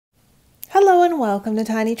welcome to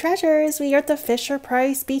Tiny Treasures. We are at the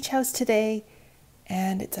Fisher-Price Beach House today,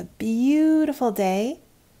 and it's a beautiful day.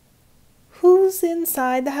 Who's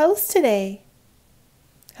inside the house today?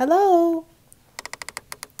 Hello?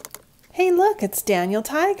 Hey, look, it's Daniel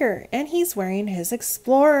Tiger, and he's wearing his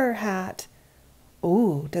explorer hat.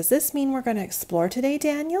 Ooh, does this mean we're going to explore today,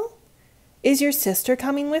 Daniel? Is your sister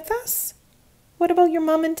coming with us? What about your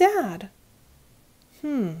mom and dad?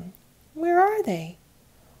 Where are they?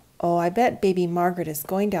 Oh, I bet baby Margaret is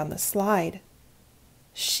going down the slide.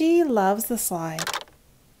 She loves the slide.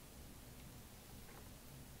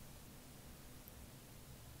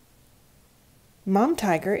 Mom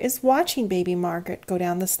Tiger is watching baby Margaret go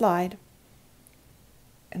down the slide.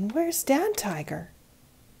 And where's Dad Tiger?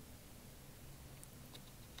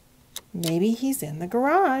 Maybe he's in the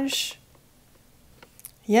garage.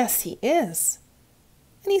 Yes, he is.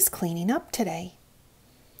 And he's cleaning up today.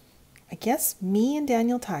 I guess me and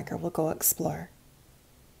Daniel Tiger will go explore.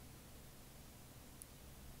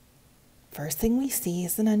 First thing we see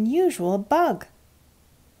is an unusual bug.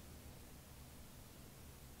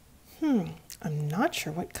 I'm not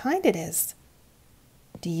sure what kind it is.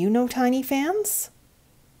 Do you know, tiny fans?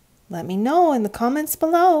 Let me know in the comments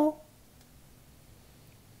below.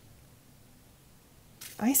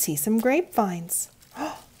 I see some grapevines.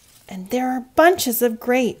 And there are bunches of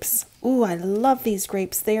grapes. Ooh, I love these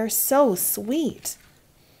grapes. They are so sweet.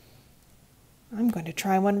 I'm going to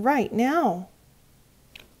try one right now.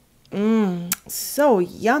 So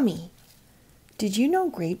yummy. Did you know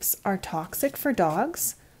grapes are toxic for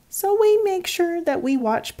dogs? So we make sure that we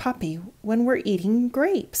watch Puppy when we're eating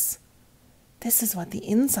grapes. This is what the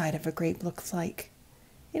inside of a grape looks like.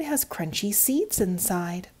 It has crunchy seeds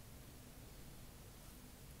inside.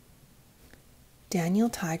 Daniel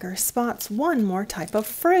Tiger spots one more type of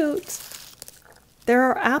fruit. There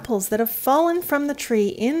are apples that have fallen from the tree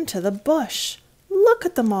into the bush. Look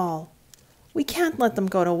at them all. We can't let them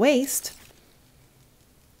go to waste.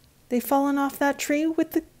 They've fallen off that tree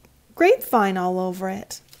with the grapevine all over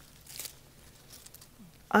it.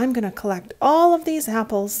 I'm going to collect all of these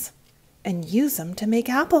apples and use them to make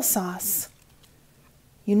applesauce.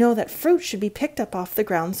 You know that fruit should be picked up off the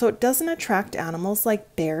ground so it doesn't attract animals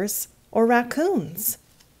like bears or raccoons.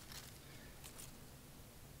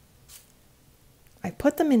 I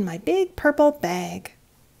put them in my big purple bag.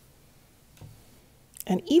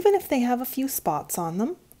 And even if they have a few spots on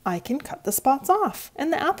them, I can cut the spots off,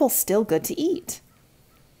 and the apple's still good to eat.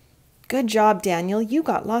 Good job, Daniel. You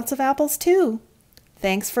got lots of apples too.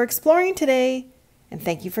 Thanks for exploring today, and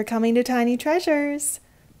thank you for coming to Tiny Treasures.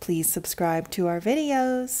 Please subscribe to our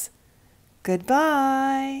videos.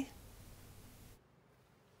 Goodbye.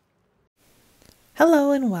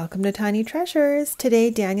 Hello and welcome to Tiny Treasures.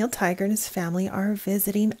 Today Daniel Tiger and his family are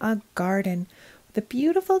visiting a garden with a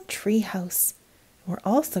beautiful tree house. We're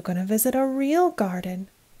also going to visit a real garden.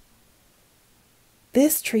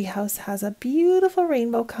 This tree house has a beautiful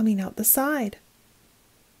rainbow coming out the side.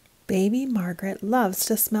 Baby Margaret loves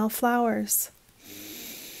to smell flowers.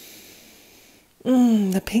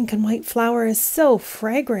 The pink and white flower is so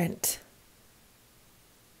fragrant.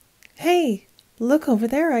 Hey! Look over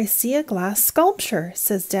there, I see a glass sculpture,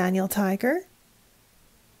 says Daniel Tiger.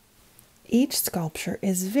 Each sculpture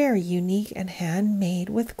is very unique and handmade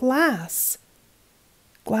with glass.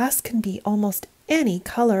 Glass can be almost any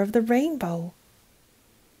color of the rainbow.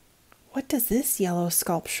 What does this yellow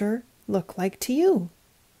sculpture look like to you?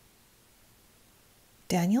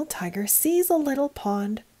 Daniel Tiger sees a little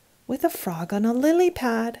pond with a frog on a lily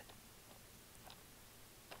pad.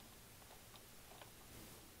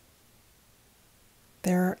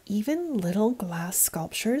 There are even little glass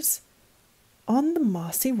sculptures on the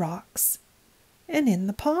mossy rocks and in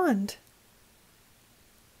the pond.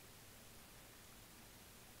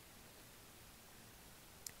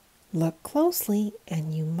 Look closely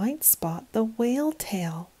and you might spot the whale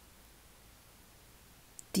tail.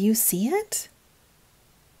 Do you see it?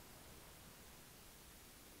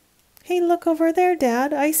 Hey, look over there,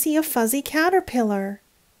 Dad. I see a fuzzy caterpillar.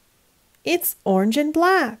 It's orange and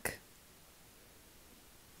black.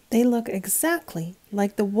 They look exactly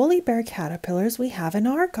like the woolly bear caterpillars we have in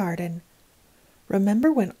our garden.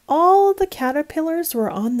 Remember when all the caterpillars were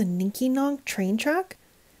on the Ninky-Nonk train track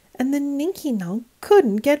and the Ninky-Nonk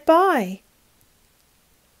couldn't get by?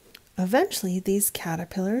 Eventually these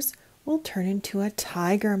caterpillars will turn into a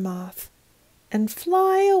tiger moth and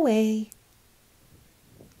fly away.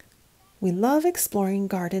 We love exploring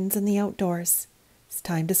gardens and the outdoors. It's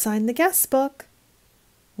time to sign the guest book.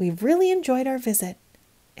 We've really enjoyed our visit.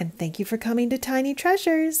 And thank you for coming to Tiny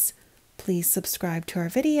Treasures. Please subscribe to our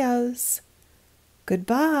videos.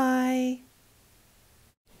 Goodbye.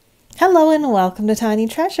 Hello and welcome to Tiny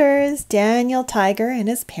Treasures. Daniel Tiger and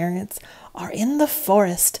his parents are in the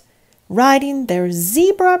forest riding their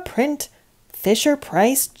zebra print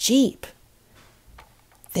Fisher-Price Jeep.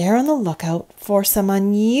 They're on the lookout for some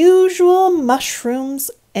unusual mushrooms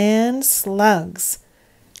and slugs.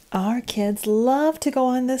 Our kids love to go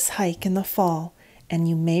on this hike in the fall, and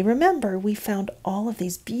you may remember we found all of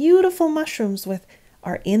these beautiful mushrooms with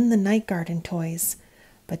our In the Night Garden toys.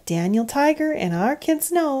 But Daniel Tiger and our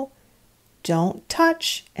kids know, don't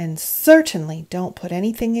touch and certainly don't put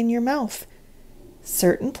anything in your mouth.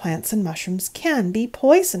 Certain plants and mushrooms can be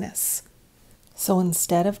poisonous. So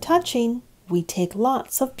instead of touching, we take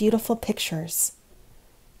lots of beautiful pictures.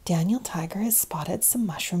 Daniel Tiger has spotted some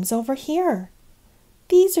mushrooms over here.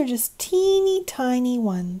 These are just teeny tiny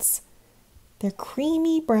ones. They're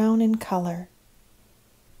creamy brown in color.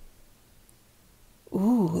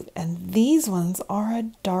 Ooh, and these ones are a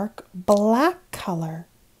dark black color.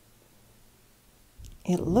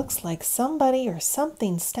 It looks like somebody or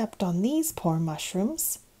something stepped on these poor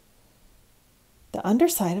mushrooms. The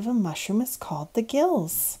underside of a mushroom is called the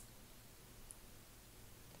gills.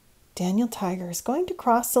 Daniel Tiger is going to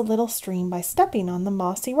cross the little stream by stepping on the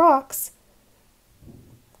mossy rocks.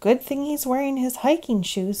 Good thing he's wearing his hiking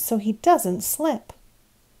shoes so he doesn't slip.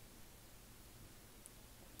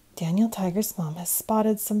 Daniel Tiger's mom has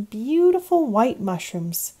spotted some beautiful white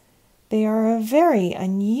mushrooms. They are a very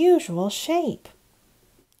unusual shape.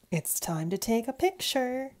 It's time to take a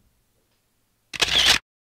picture.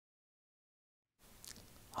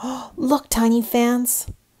 Oh, look, tiny fans.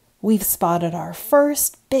 We've spotted our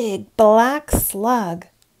first big black slug.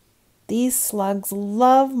 These slugs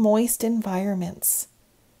love moist environments,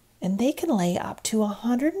 and they can lay up to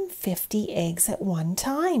 150 eggs at one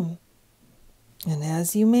time. And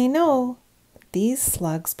as you may know, these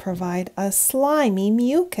slugs provide a slimy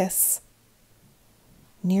mucus.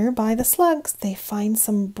 Nearby the slugs, they find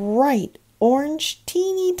some bright orange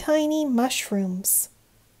teeny tiny mushrooms.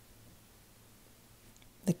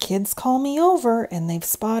 The kids call me over and they've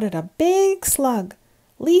spotted a big slug,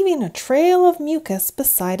 leaving a trail of mucus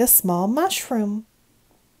beside a small mushroom.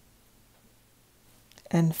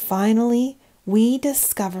 And finally, we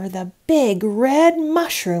discover the big red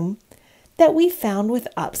mushroom that we found with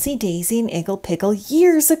Upsy Daisy and Iggle Piggle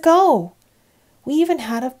years ago. We even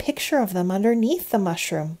had a picture of them underneath the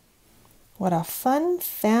mushroom. What a fun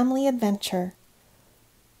family adventure.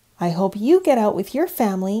 I hope you get out with your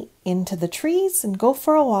family into the trees and go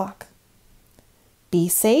for a walk. Be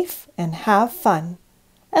safe and have fun,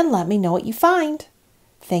 and let me know what you find.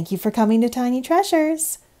 Thank you for coming to Tiny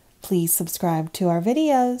Treasures. Please subscribe to our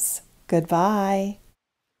videos. Goodbye.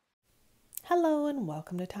 Hello and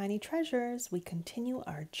welcome to Tiny Treasures. We continue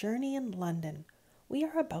our journey in London. We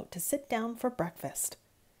are about to sit down for breakfast.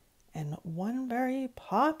 And one very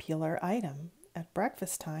popular item at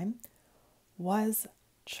breakfast time was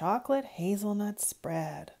chocolate hazelnut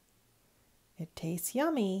spread. It tastes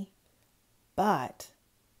yummy, but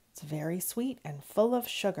it's very sweet and full of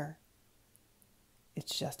sugar.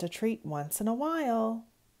 It's just a treat once in a while.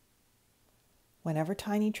 Whenever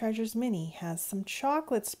Tiny Treasures Mini has some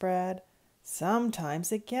chocolate spread,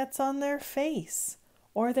 sometimes it gets on their face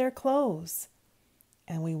or their clothes.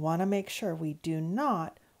 And we want to make sure we do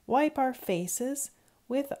not wipe our faces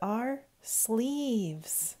with our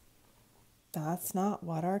sleeves. That's not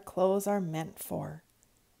what our clothes are meant for.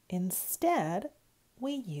 Instead,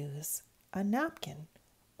 we use a napkin,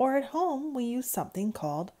 or at home we use something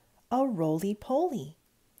called a roly-poly.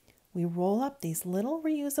 We roll up these little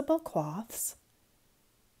reusable cloths,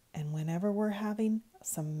 and whenever we're having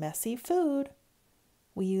some messy food,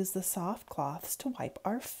 we use the soft cloths to wipe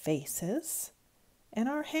our faces and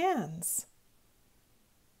our hands.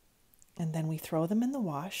 And then we throw them in the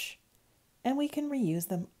wash, and we can reuse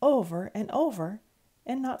them over and over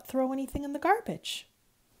and not throw anything in the garbage.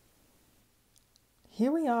 Here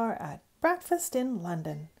we are at breakfast in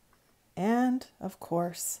London. And, of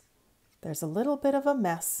course, there's a little bit of a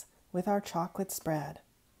mess with our chocolate spread.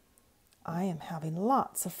 I am having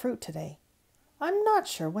lots of fruit today. I'm not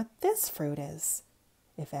sure what this fruit is.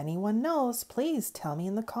 If anyone knows, please tell me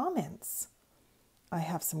in the comments. I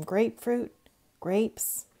have some grapefruit,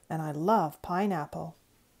 grapes, and I love pineapple.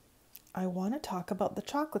 I want to talk about the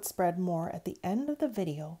chocolate spread more at the end of the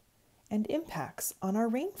video and impacts on our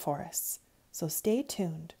rainforests, so stay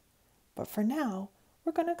tuned. But for now,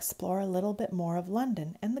 we're going to explore a little bit more of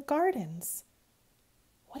London and the gardens.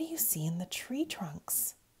 What do you see in the tree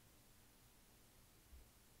trunks?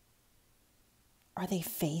 Are they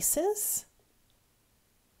faces?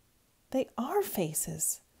 They are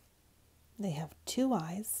faces. They have two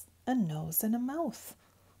eyes, a nose, and a mouth.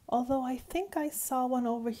 although I think I saw one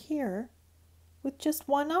over here with just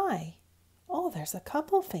one eye. Oh, there's a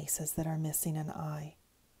couple faces that are missing an eye.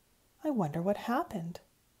 I wonder what happened.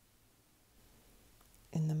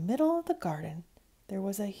 In the middle of the garden, there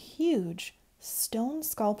was a huge stone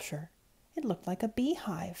sculpture. It looked like a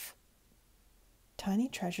beehive. Tiny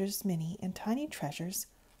Treasures Minnie and Tiny Treasures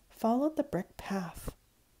followed the brick path.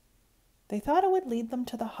 They thought it would lead them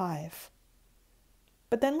to the hive.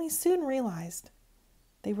 But then we soon realized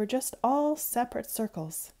they were just all separate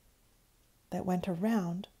circles that went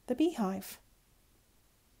around the beehive.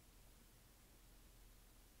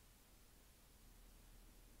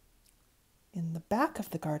 In the back of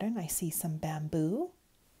the garden, I see some bamboo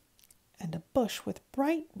and a bush with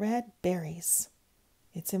bright red berries.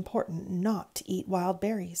 It's important not to eat wild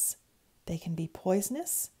berries. They can be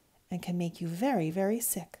poisonous and can make you very, very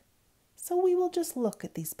sick. So we will just look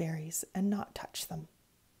at these berries and not touch them.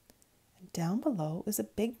 And down below is a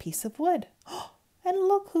big piece of wood. Oh, and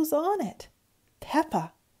look who's on it.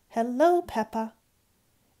 Peppa. Hello, Peppa.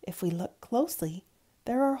 If we look closely,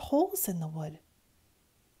 there are holes in the wood.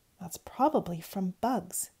 That's probably from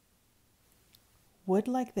bugs. Wood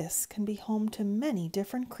like this can be home to many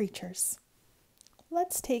different creatures.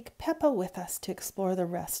 Let's take Peppa with us to explore the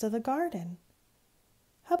rest of the garden.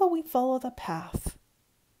 How about we follow the path?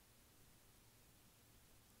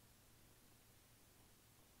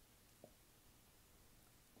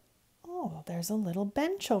 Oh, there's a little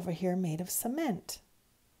bench over here made of cement.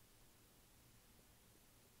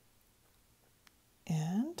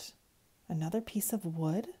 And another piece of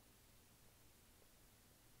wood.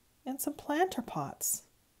 And some planter pots.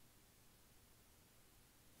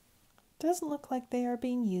 Doesn't look like they are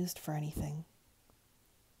being used for anything.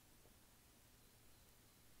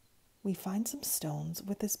 We find some stones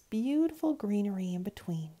with this beautiful greenery in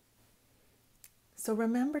between. So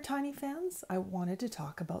remember, tiny fans, I wanted to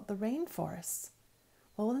talk about the rainforests.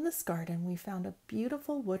 Well, in this garden, we found a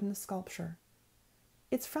beautiful wooden sculpture.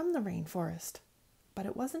 It's from the rainforest, but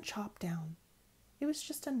it wasn't chopped down. It was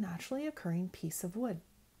just a naturally occurring piece of wood.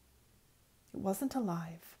 It wasn't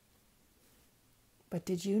alive. But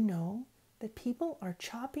did you know that people are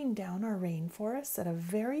chopping down our rainforests at a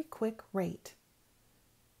very quick rate?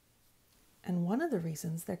 And one of the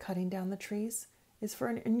reasons they're cutting down the trees is for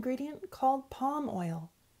an ingredient called palm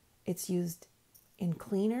oil. It's used in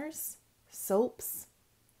cleaners, soaps,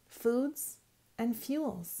 foods, and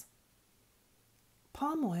fuels.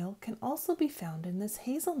 Palm oil can also be found in this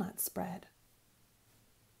hazelnut spread.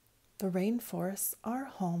 The rainforests are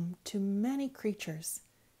home to many creatures,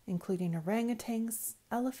 including orangutans,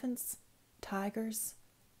 elephants, tigers,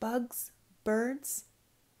 bugs, birds,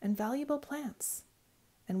 and valuable plants.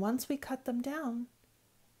 And once we cut them down,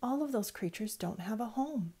 all of those creatures don't have a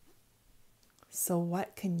home. So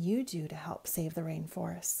what can you do to help save the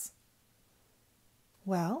rainforests?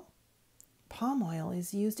 Well, palm oil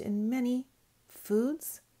is used in many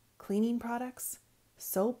foods, cleaning products,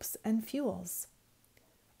 soaps, and fuels.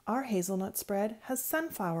 Our hazelnut spread has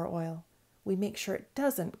sunflower oil. We make sure it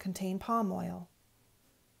doesn't contain palm oil.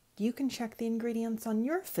 You can check the ingredients on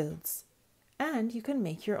your foods, and you can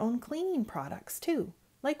make your own cleaning products too,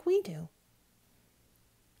 like we do.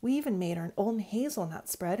 We even made our own hazelnut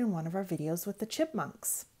spread in one of our videos with the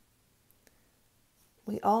chipmunks.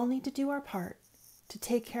 We all need to do our part to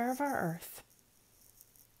take care of our earth.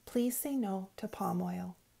 Please say no to palm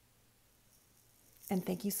oil. And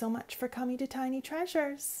thank you so much for coming to Tiny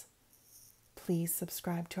Treasures. Please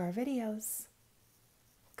subscribe to our videos.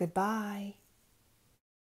 Goodbye.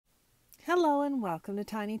 Hello and welcome to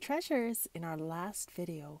Tiny Treasures. In our last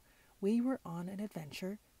video, we were on an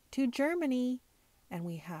adventure to Germany, and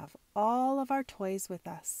we have all of our toys with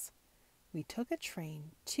us. We took a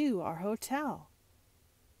train to our hotel.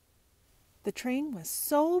 The train was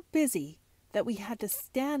so busy that we had to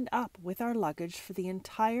stand up with our luggage for the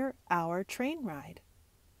entire hour train ride.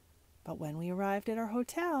 But when we arrived at our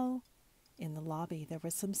hotel, in the lobby there were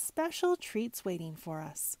some special treats waiting for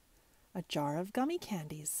us. A jar of gummy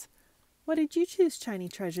candies. What did you choose, Tiny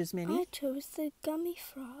Treasures, Minnie? I chose the gummy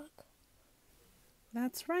frog.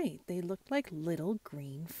 That's right, they looked like little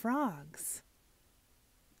green frogs.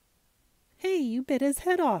 Hey, you bit his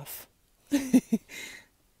head off.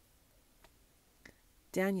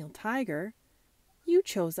 Daniel Tiger, you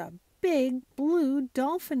chose a big blue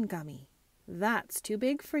dolphin gummy. That's too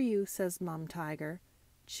big for you, says Mom Tiger.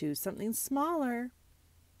 Choose something smaller.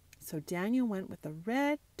 So Daniel went with the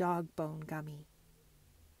red dog bone gummy.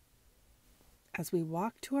 As we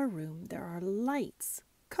walk to our room, there are lights,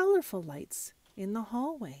 colorful lights, in the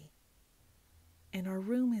hallway. And our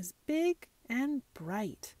room is big and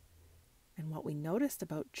bright. And what we noticed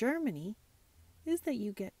about Germany is that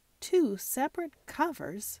you get 2 separate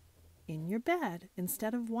covers in your bed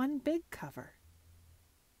instead of one big cover.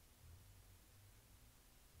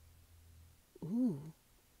 Ooh,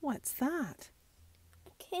 what's that?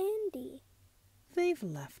 Candy. They've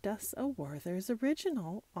left us a Werther's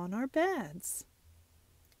Original on our beds.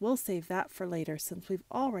 We'll save that for later since we've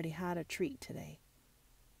already had a treat today.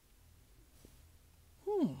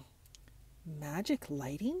 Magic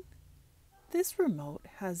lighting? This remote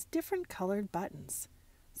has different colored buttons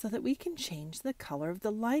so that we can change the color of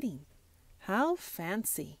the lighting. How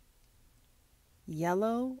fancy!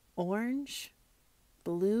 Yellow, orange,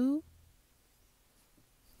 blue.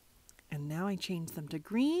 And now I change them to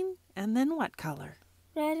green, and then what color?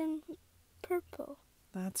 Red and purple.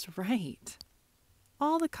 That's right.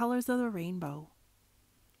 All the colors of the rainbow.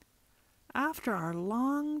 After our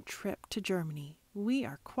long trip to Germany, we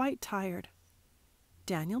are quite tired.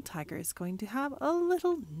 Daniel Tiger is going to have a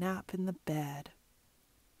little nap in the bed.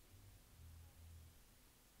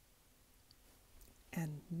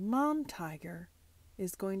 And Mom Tiger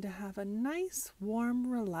is going to have a nice, warm,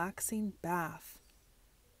 relaxing bath.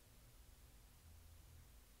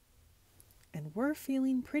 And we're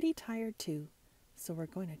feeling pretty tired too, so we're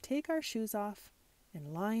going to take our shoes off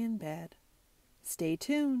and lie in bed. Stay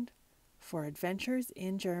tuned for adventures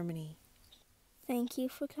in Germany. Thank you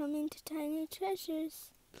for coming to Tiny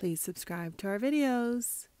Treasures. Please subscribe to our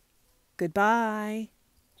videos. Goodbye.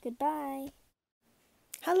 Goodbye.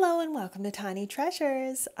 Hello and welcome to Tiny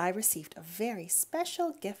Treasures. I received a very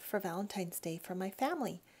special gift for Valentine's Day from my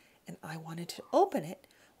family, and I wanted to open it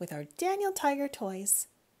with our Daniel Tiger toys.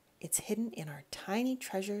 It's hidden in our Tiny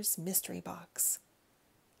Treasures mystery box.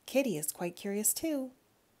 Kitty is quite curious too.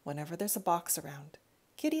 Whenever there's a box around,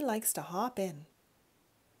 Kitty likes to hop in.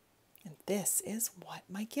 And this is what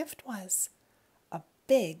my gift was. A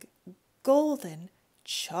big golden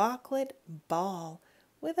chocolate ball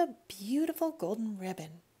with a beautiful golden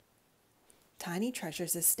ribbon. Tiny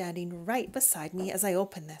Treasures is standing right beside me as I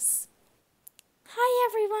open this.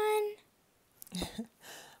 Hi, everyone.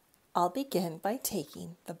 I'll begin by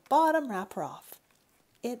taking the bottom wrapper off.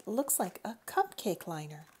 It looks like a cupcake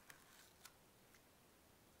liner.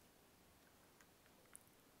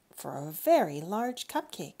 For a very large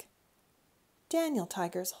cupcake. Daniel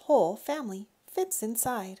Tiger's whole family fits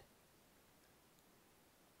inside.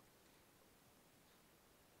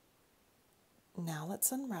 Now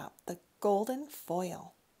let's unwrap the golden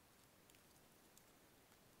foil.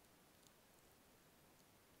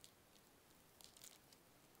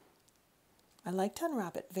 I like to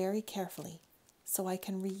unwrap it very carefully so I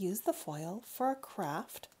can reuse the foil for a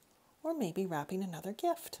craft or maybe wrapping another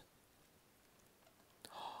gift.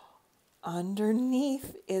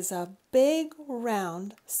 Underneath is a big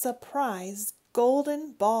round surprise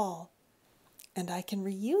golden ball, and I can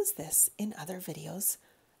reuse this in other videos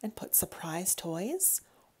and put surprise toys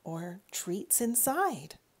or treats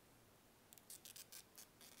inside.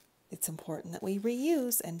 It's important that we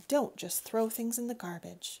reuse and don't just throw things in the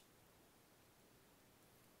garbage.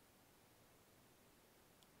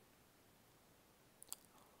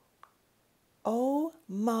 Oh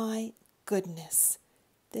my goodness,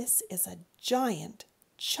 this is a giant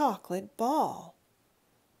chocolate ball.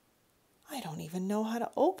 I don't even know how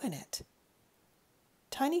to open it.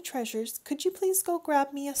 Tiny Treasures, could you please go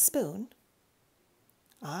grab me a spoon?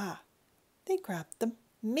 Ah, they grabbed the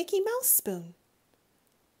Mickey Mouse spoon.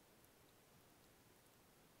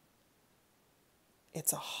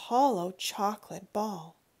 It's a hollow chocolate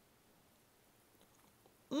ball.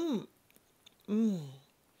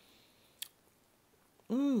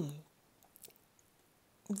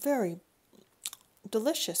 Very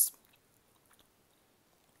delicious.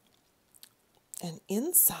 And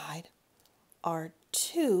inside are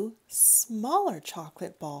 2 smaller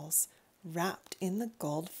chocolate balls wrapped in the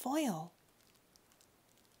gold foil.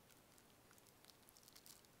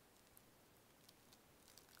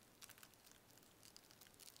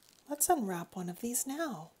 Let's unwrap one of these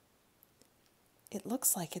now. It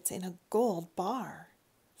looks like it's in a gold bar.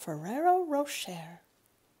 Ferrero Rocher.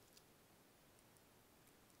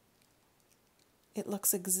 It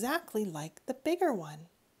looks exactly like the bigger one.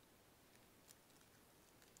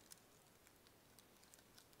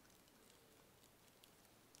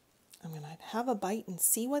 I'm going to have a bite and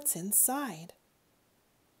see what's inside.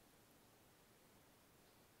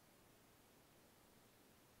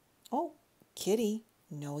 Oh, kitty,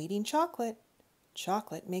 no eating chocolate.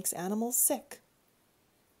 Chocolate makes animals sick.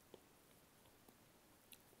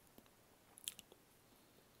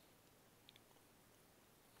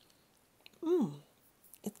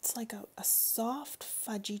 It's like a soft,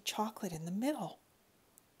 fudgy chocolate in the middle.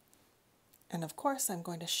 And of course, I'm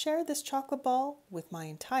going to share this chocolate ball with my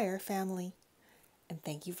entire family. And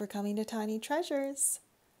thank you for coming to Tiny Treasures.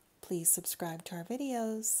 Please subscribe to our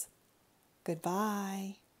videos.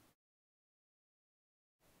 Goodbye.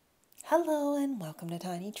 Hello and welcome to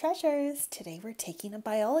Tiny Treasures. Today we're taking a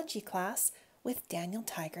biology class with Daniel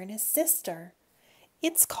Tiger and his sister.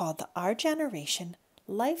 It's called the Our Generation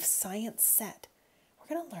Life Science Set.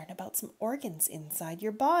 We're going to learn about some organs inside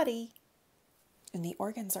your body. And the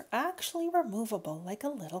organs are actually removable like a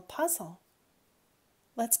little puzzle.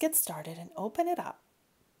 Let's get started and open it up.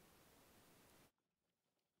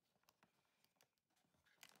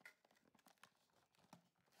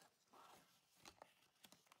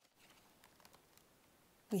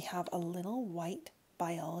 We have a little white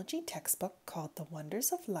biology textbook called The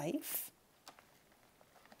Wonders of Life.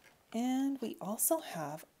 And we also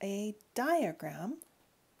have a diagram.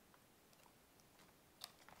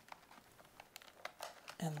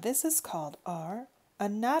 And this is called our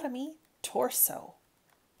anatomy torso.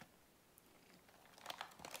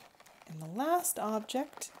 And the last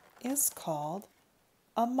object is called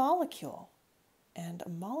a molecule. And a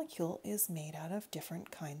molecule is made out of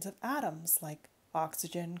different kinds of atoms like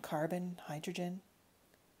oxygen, carbon, hydrogen.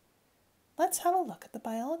 Let's have a look at the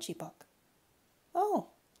biology book. Oh,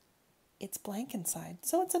 it's blank inside,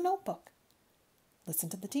 so it's a notebook. Listen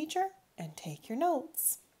to the teacher and take your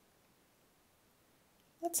notes.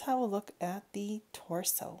 Let's have a look at the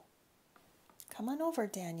torso. Come on over,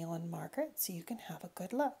 Daniel and Margaret, so you can have a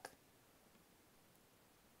good look.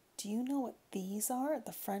 Do you know what these are at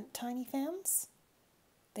the front, tiny fans?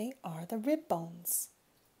 They are the rib bones,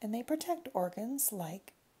 and they protect organs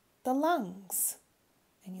like the lungs.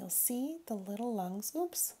 And you'll see the little lungs,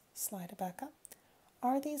 oops, slide it back up,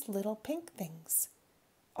 are these little pink things.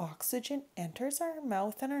 Oxygen enters our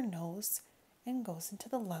mouth and our nose and goes into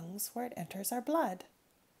the lungs where it enters our blood.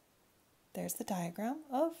 There's the diagram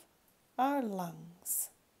of our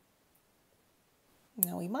lungs.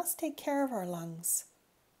 Now we must take care of our lungs.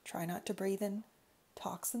 Try not to breathe in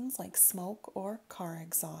toxins like smoke or car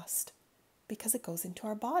exhaust because it goes into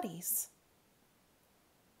our bodies.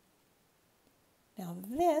 Now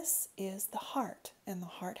this is the heart, and the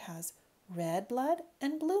heart has red blood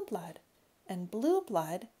and blue blood. And blue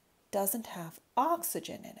blood doesn't have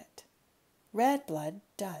oxygen in it. Red blood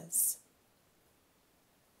does.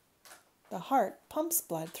 The heart pumps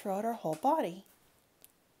blood throughout our whole body.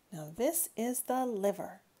 Now this is the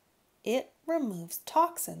liver. It removes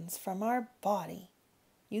toxins from our body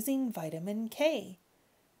using vitamin K.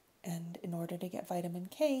 And in order to get vitamin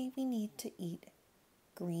K, we need to eat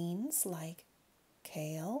greens like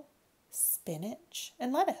kale, spinach,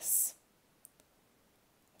 and lettuce.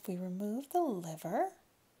 If we remove the liver,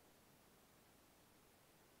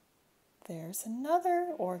 there's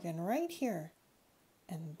another organ right here.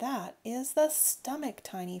 And that is the stomach,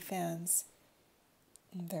 tiny fans.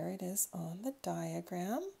 And there it is on the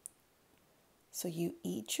diagram. So you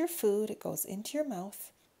eat your food, it goes into your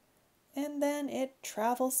mouth, and then it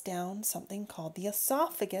travels down something called the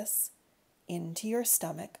esophagus into your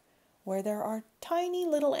stomach, where there are tiny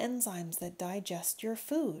little enzymes that digest your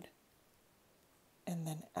food. And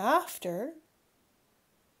then after,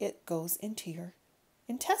 it goes into your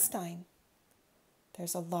intestine.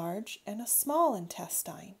 There's a large and a small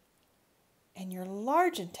intestine. And your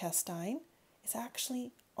large intestine is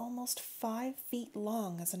actually almost 5 feet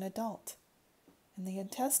long as an adult. And the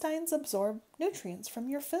intestines absorb nutrients from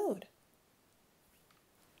your food.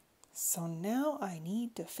 So now I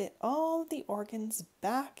need to fit all the organs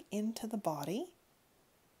back into the body.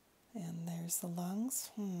 And there's the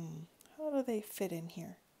lungs. How do they fit in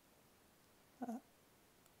here?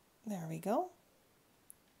 There we go.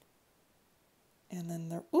 And then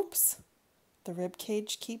the rib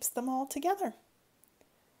cage keeps them all together.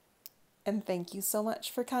 And thank you so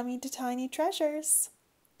much for coming to Tiny Treasures.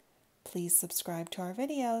 Please subscribe to our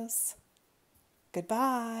videos.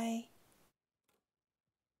 Goodbye.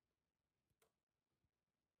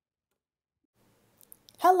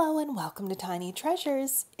 Hello and welcome to Tiny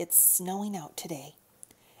Treasures. It's snowing out today.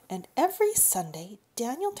 And every Sunday,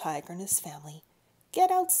 Daniel Tiger and his family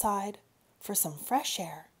get outside for some fresh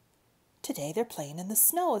air. Today they're playing in the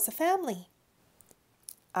snow as a family.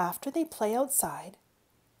 After they play outside,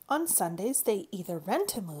 on Sundays they either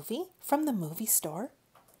rent a movie from the movie store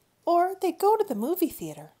or they go to the movie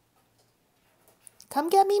theater.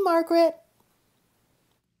 Come get me, Margaret.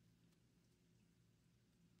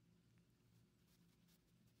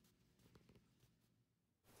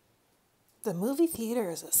 The movie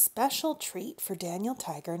theater is a special treat for Daniel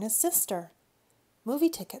Tiger and his sister. Movie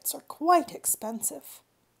tickets are quite expensive,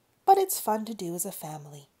 but it's fun to do as a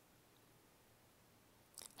family.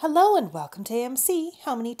 Hello and welcome to AMC.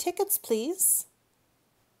 How many tickets, please?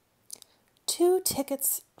 2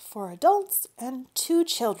 tickets for adults and 2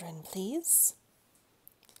 children, please.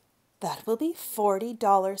 That will be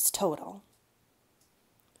 $40 total.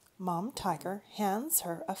 Mom Tiger hands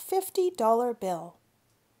her a $50 bill.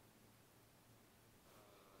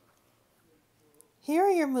 Here are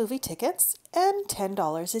your movie tickets, and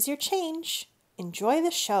 $10 is your change. Enjoy the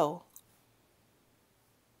show.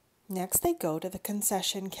 Next, they go to the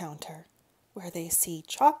concession counter, where they see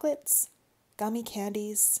chocolates, gummy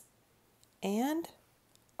candies, and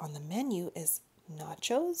on the menu is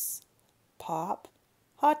nachos, pop,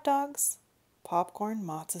 hot dogs, popcorn,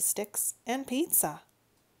 matzo sticks, and pizza.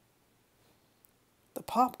 The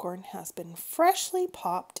popcorn has been freshly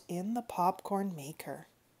popped in the popcorn maker.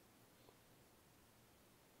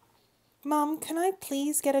 Mom, can I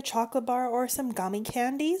please get a chocolate bar or some gummy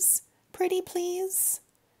candies? Pretty please?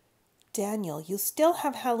 Daniel, you still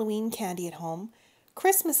have Halloween candy at home.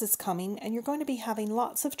 Christmas is coming and you're going to be having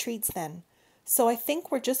lots of treats then. So I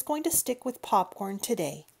think we're just going to stick with popcorn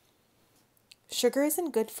today. Sugar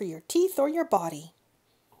isn't good for your teeth or your body.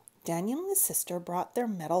 Daniel and his sister brought their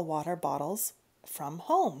metal water bottles from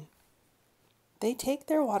home. They take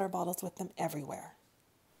their water bottles with them everywhere.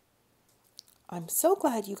 I'm so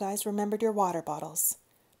glad you guys remembered your water bottles.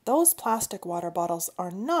 Those plastic water bottles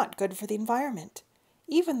are not good for the environment.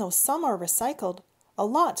 Even though some are recycled, a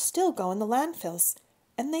lot still go in the landfills,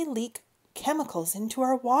 and they leak chemicals into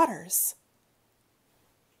our waters.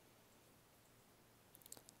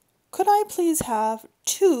 Could I please have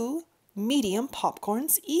 2 medium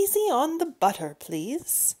popcorns, easy on the butter,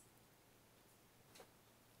 please?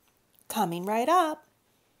 Coming right up.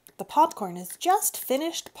 The popcorn is just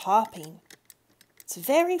finished popping. It's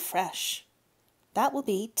very fresh. That will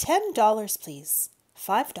be $10, please.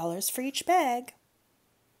 $5 for each bag.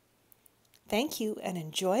 Thank you and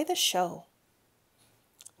enjoy the show.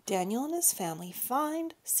 Daniel and his family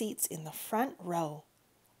find seats in the front row.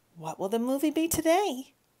 What will the movie be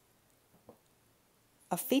today?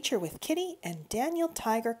 A feature with Kitty and Daniel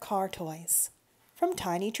Tiger car toys from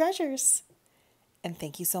Tiny Treasures. And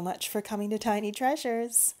thank you so much for coming to Tiny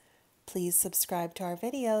Treasures. Please subscribe to our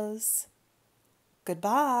videos.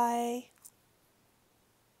 Goodbye.